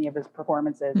went to any of his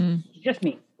performances. Just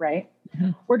me, right?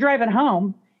 We're driving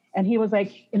home, and he was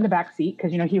like in the back seat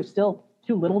because, he was still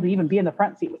too little to even be in the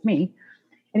front seat with me.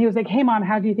 And he was like, hey, Mom,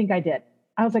 how do you think I did?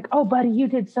 I was like, oh, buddy, you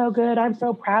did so good. I'm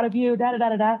so proud of you,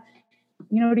 da-da-da-da-da.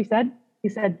 You know what he said? He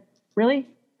said, really?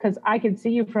 Because I could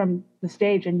see you from the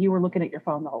stage, and you were looking at your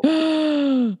phone the whole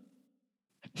time.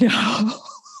 No.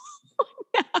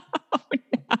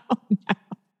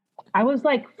 I was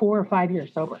like 4 or 5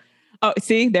 years sober. Oh,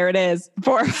 see, there it is.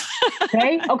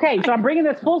 Okay. So I'm bringing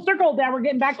this full circle down. We're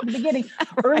getting back to the beginning.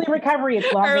 Early recovery.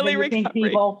 It's longer than you think,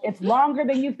 people. It's longer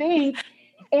than you think.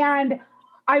 And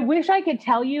I wish I could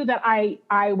tell you that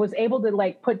I was able to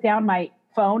like put down my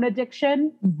phone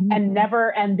addiction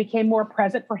and became more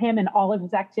present for him in all of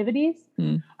his activities.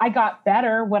 I got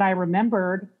better when I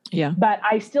remembered, but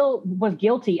I still was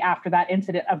guilty after that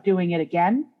incident of doing it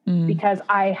again because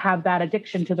I have that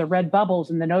addiction to the red bubbles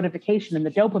and the notification and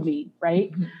the dopamine,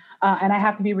 right? And I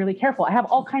have to be really careful. I have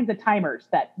all kinds of timers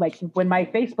that like when my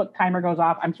Facebook timer goes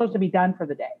off, I'm supposed to be done for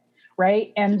the day,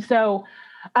 right? And so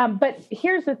but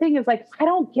here's the thing is like, I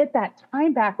don't get that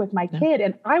time back with my kid.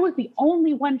 And I was the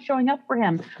only one showing up for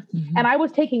him. And I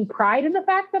was taking pride in the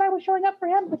fact that I was showing up for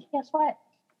him. But guess what?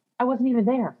 I wasn't even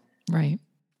there. Right.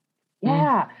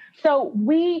 Yeah. So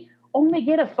we only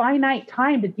get a finite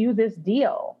time to do this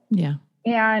deal. Yeah.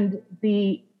 And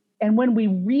when we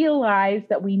realize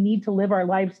that we need to live our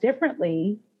lives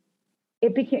differently,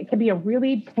 it can be a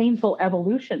really painful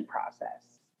evolution process.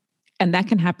 And that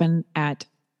can happen at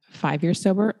 5 years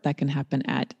sober. That can happen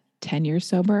at 10 years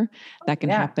sober. That can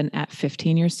happen at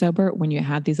 15 years sober when you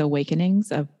have these awakenings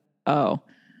of, oh,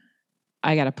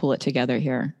 I got to pull it together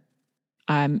here.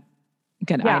 I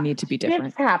need to be different.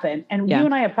 It's happened. And you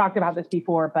and I have talked about this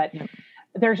before, but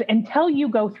until you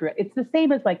go through it, it's the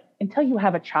same as like, until you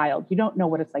have a child, you don't know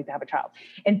what it's like to have a child.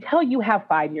 Until you have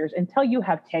 5 years, until you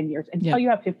have 10 years, until you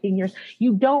have 15 years,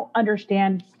 you don't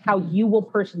understand how you will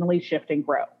personally shift and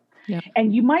grow. Yep.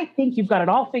 And you might think you've got it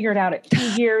all figured out at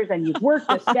 2 years and you've worked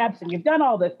the steps and you've done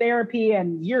all the therapy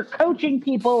and you're coaching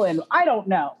people and I don't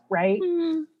know, right?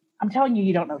 I'm telling you,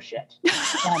 you don't know shit.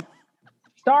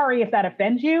 Sorry if that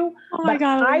offends you, but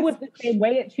I was the same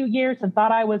way at 2 years and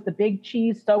thought I was the big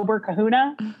cheese sober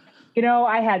kahuna. You know,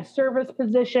 I had service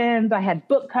positions, I had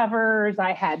book covers,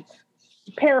 I had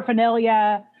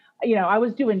paraphernalia. You know, I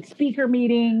was doing speaker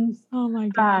meetings. Oh my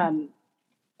God.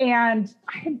 And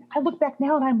I look back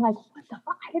now and I'm like, what the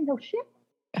fuck? I didn't know shit.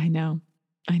 I know,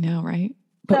 right?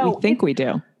 But so we think we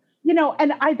do. You know,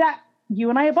 and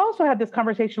you and I have also had this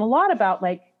conversation a lot about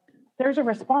like, there's a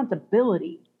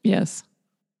responsibility. Yes.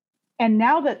 And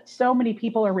now that so many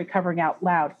people are recovering out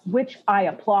loud, which I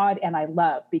applaud and I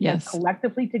love because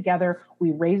collectively together,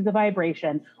 we raise the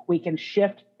vibration, we can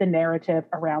shift the narrative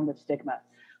around the stigma.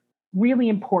 Really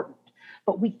important.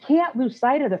 But we can't lose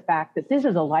sight of the fact that this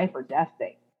is a life or death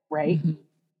thing. Right.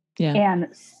 Yeah.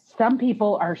 And some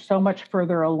people are so much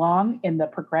further along in the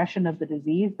progression of the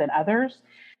disease than others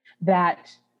that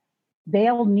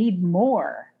they'll need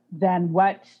more than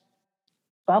what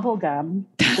bubblegum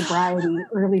sobriety,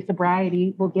 early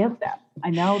sobriety will give them. I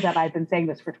know that I've been saying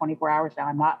this for 24 hours now.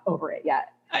 I'm not over it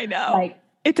yet. I know. Like,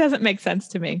 it doesn't make sense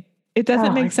to me. It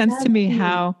doesn't make sense to me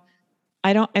how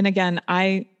I don't. And again,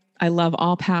 I love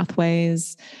all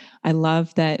pathways. I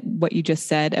love that what you just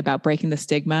said about breaking the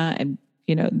stigma and,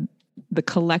 you know, the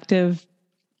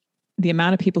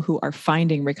amount of people who are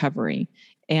finding recovery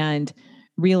and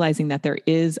realizing that there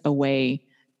is a way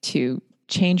to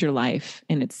change your life.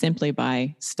 And it's simply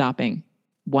by stopping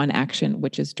one action,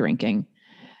 which is drinking.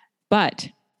 But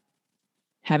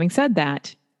having said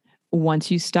that,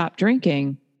 once you stop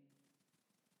drinking,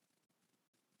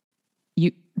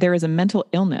 there is a mental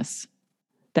illness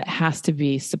that has to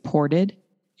be supported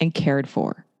and cared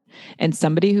for. And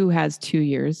somebody who has 2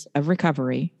 years of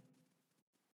recovery,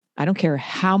 I don't care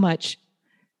how much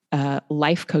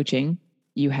life coaching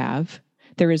you have,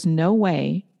 there is no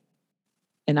way,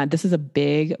 and this is a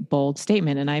big, bold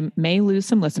statement, and I may lose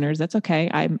some listeners. That's okay.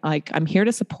 I'm here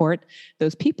to support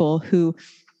those people who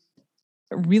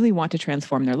really want to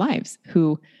transform their lives,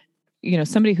 who, you know,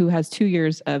 somebody who has 2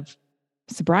 years of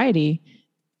sobriety,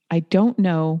 I don't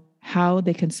know how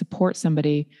they can support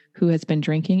somebody who has been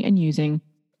drinking and using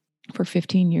for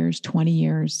 15 years, 20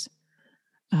 years.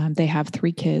 They have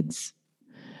 3 kids.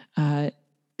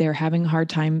 They're having a hard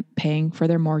time paying for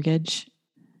their mortgage.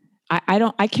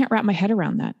 I can't wrap my head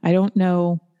around that. I don't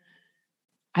know.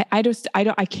 I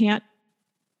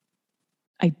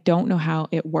don't know how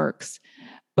it works.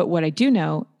 But what I do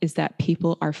know is that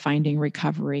people are finding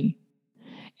recovery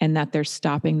and that they're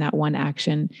stopping that one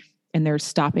action and they're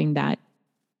stopping that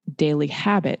daily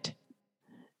habit,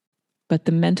 but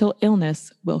the mental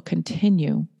illness will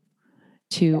continue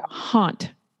to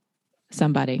haunt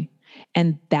somebody.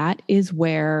 And that is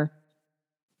where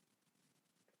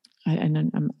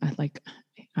I'm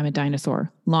a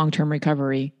dinosaur. Long-term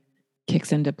recovery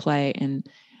kicks into play and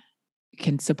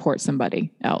can support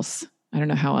somebody else. I don't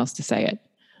know how else to say it.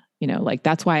 You know, like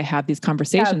that's why I have these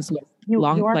conversations with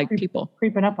people.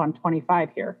 Creeping up on 25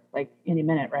 here, like any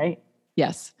minute, right?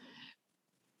 Yes.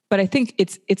 But I think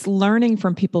it's learning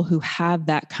from people who have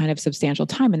that kind of substantial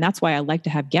time. And that's why I like to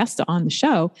have guests on the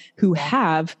show who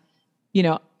have,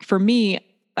 for me,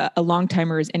 a long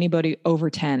timer is anybody over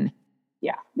 10.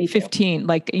 Yeah. Me too. 15,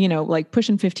 like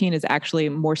pushing 15 is actually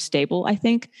more stable. I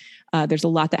think there's a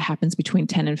lot that happens between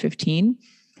 10 and 15.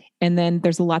 And then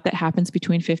there's a lot that happens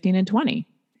between 15 and 20.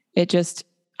 I just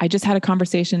had a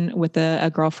conversation with a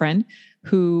girlfriend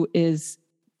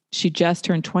she just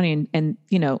turned 20 and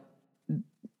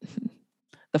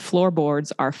the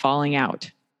floorboards are falling out.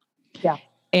 Yeah.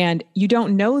 And you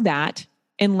don't know that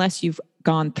unless you've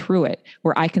gone through it,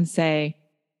 where I can say,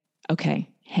 okay,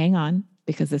 hang on,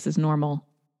 because this is normal.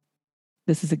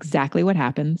 This is exactly what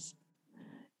happens.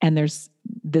 And this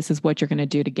is what you're going to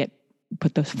do to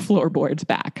put the floorboards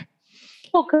back.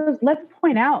 Well, because let's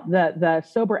point out the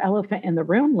sober elephant in the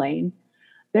room, Lane.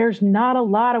 There's not a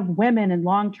lot of women in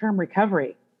long-term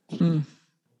recovery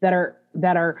that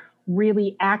are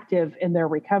really active in their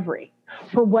recovery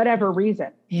for whatever reason.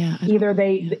 Yeah. Either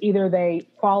they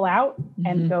fall out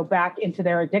and go back into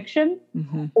their addiction,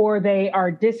 or they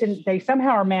somehow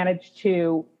are managed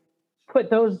to put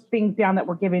those things down that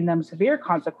were giving them severe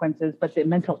consequences, but the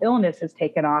mental illness has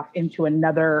taken off into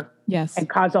another and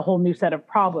caused a whole new set of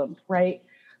problems. Right.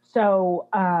 So,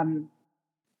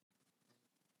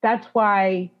 that's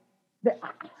why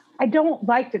I don't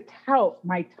like to tout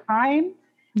my time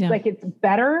like it's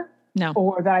better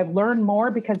or that I've learned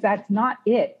more, because that's not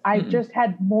it. I've just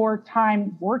had more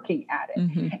time working at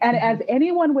it. And as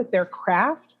anyone with their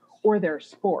craft or their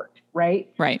sport, right?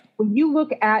 Right. When you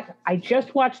look at, I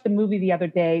just watched the movie the other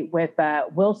day with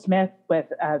Will Smith, with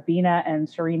Vina and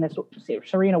Serena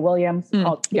Williams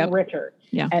called King Richard.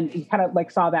 Yeah. And you kind of like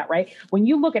saw that, right? When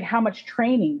you look at how much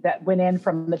training that went in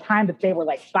from the time that they were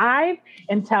like 5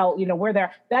 until,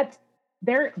 where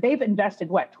they've invested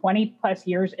 20 plus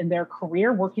years in their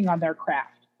career working on their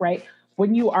craft, right?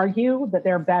 Wouldn't you argue that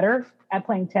they're better at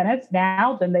playing tennis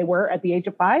now than they were at the age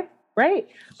of 5? Right.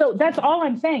 So that's all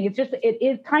I'm saying. It's just, it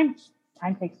is time.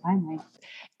 Time takes time. Right?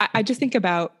 I just think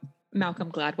about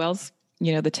Malcolm Gladwell's,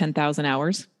 the 10,000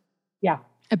 hours. Yeah.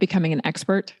 Of becoming an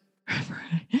expert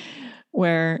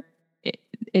where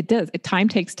it does. Time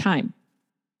takes time.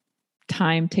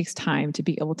 Time takes time to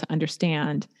be able to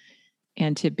understand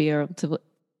and to be able to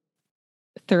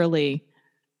thoroughly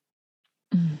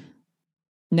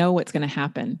know what's going to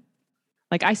happen.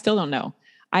 Like, I still don't know.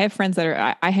 I have friends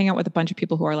I hang out with a bunch of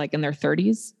people who are like in their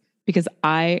 30s because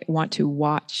I want to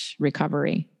watch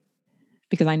recovery,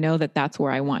 because I know that that's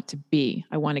where I want to be.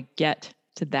 I want to get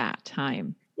to that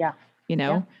time. Yeah.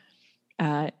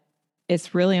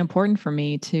 It's really important for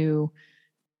me to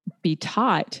be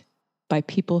taught by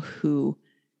people who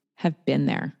have been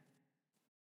there.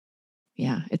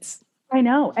 Yeah. I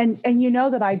know. And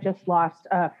that I just lost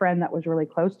a friend that was really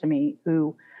close to me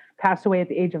who passed away at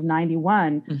the age of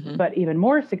 91, but even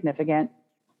more significant,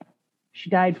 she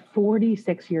died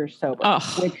 46 years sober,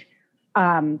 which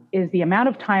is the amount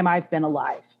of time I've been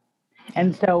alive.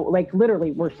 And so, like,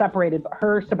 literally, we're separated.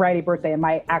 Her sobriety birthday and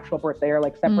my actual birthday are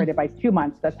like separated by 2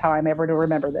 months. That's how I'm ever to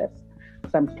remember this,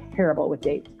 because I'm terrible with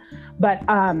dates. But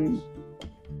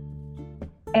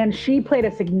and she played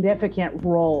a significant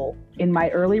role in my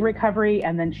early recovery,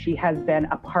 and then she has been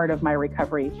a part of my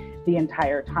recovery the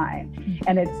entire time.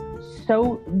 And it's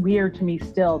so weird to me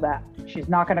still that she's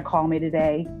not going to call me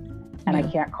today, and I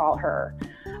can't call her.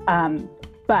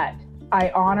 But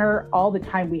I honor all the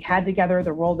time we had together,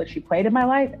 the role that she played in my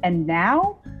life. And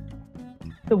now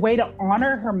the way to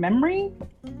honor her memory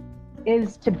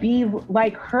is to be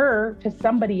like her to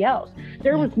somebody else.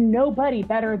 There was nobody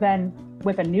better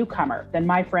with a newcomer than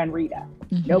my friend Rita.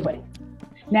 Nobody.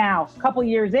 Now, a couple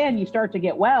years in, you start to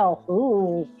get,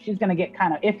 she's going to get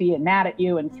kind of iffy and mad at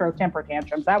you and throw temper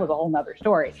tantrums. That was a whole nother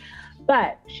story.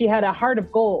 But she had a heart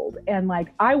of gold. And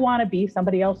like, I want to be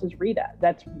somebody else's Rita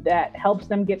that helps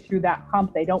them get through that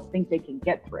hump they don't think they can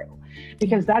get through.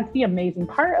 Because that's the amazing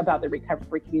part about the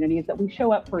recovery community, is that we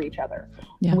show up for each other.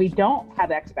 Yeah. We don't have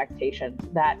expectations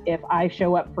that if I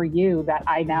show up for you, that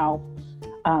I now,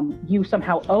 you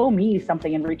somehow owe me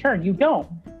something in return. You don't.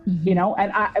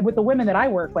 And with the women that I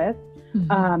work with,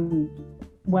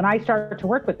 when I start to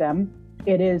work with them,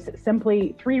 it is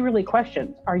simply 3 really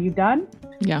questions. Are you done?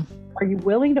 Yeah. Are you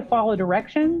willing to follow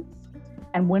directions?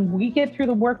 And when we get through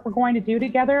the work we're going to do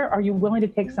together, are you willing to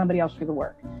take somebody else through the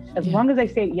work? As long as I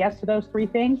say yes to those 3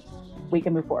 things, we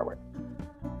can move forward.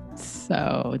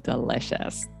 So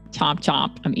delicious. Chomp,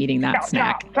 chomp. I'm eating that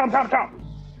snack. Chomp, chomp,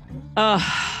 chomp.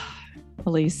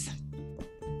 Elise,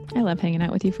 I love hanging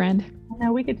out with you, friend.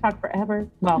 No, we could talk forever.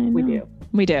 Well, we do.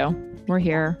 We do. We're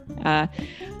here.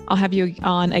 I'll have you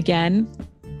on again.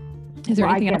 Is there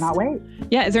anything else? I cannot wait.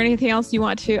 Yeah. Is there anything else you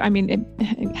want to,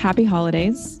 happy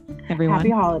holidays, everyone.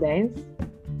 Happy holidays.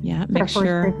 Yeah. Make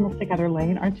sure. Christmas together,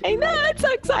 Lane. Aren't you? I know. It's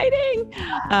so exciting.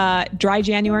 Dry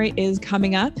January is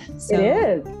coming up. So it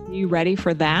is. Are you ready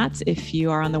for that? If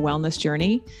you are on the wellness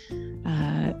journey,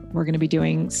 we're going to be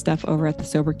doing stuff over at the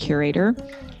Sober Curator.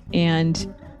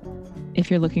 And if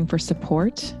you're looking for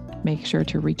support, make sure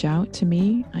to reach out to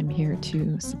me. I'm here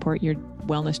to support your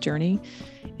wellness journey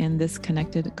in this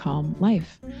connected, calm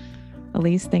life.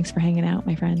 Elise, thanks for hanging out,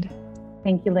 my friend.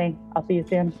 Thank you, Lane. I'll see you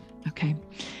soon. Okay.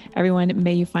 Everyone,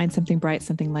 may you find something bright,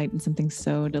 something light, and something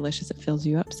so delicious it fills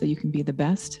you up so you can be the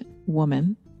best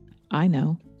woman I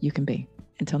know you can be.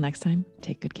 Until next time,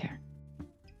 take good care.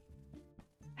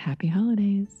 Happy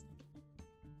holidays.